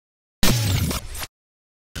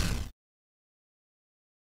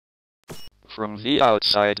From the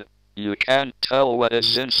outside, you can't tell what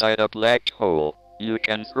is inside a black hole. You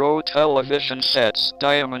can throw television sets,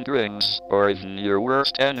 diamond rings, or even your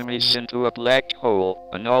worst enemies into a black hole,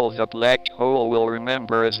 and all the black hole will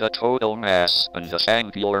remember is the total mass, and thus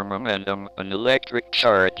angular momentum, and electric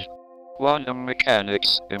charge. Quantum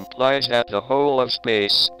mechanics implies that the whole of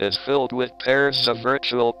space is filled with pairs of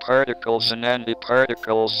virtual particles and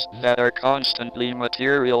antiparticles that are constantly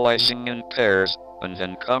materializing in pairs, and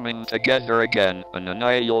then coming together again and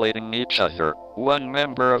annihilating each other. One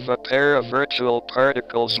member of a pair of virtual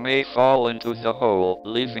particles may fall into the hole,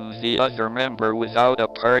 leaving the other member without a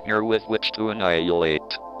partner with which to annihilate.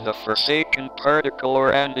 The forsaken particle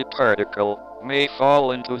or antiparticle may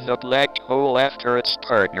fall into the black hole after its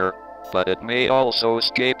partner, but it may also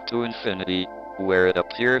escape to infinity, where it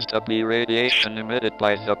appears to be radiation emitted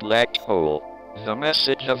by the black hole. The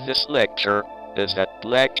message of this lecture is that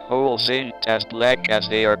black holes ain't as black as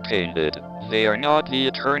they are painted. They are not the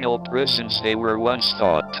eternal prisons they were once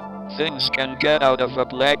thought. Things can get out of a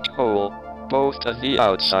black hole, both to the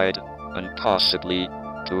outside, and possibly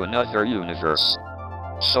to another universe.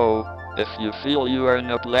 So, if you feel you are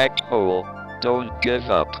in a black hole, don't give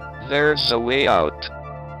up. There's a way out.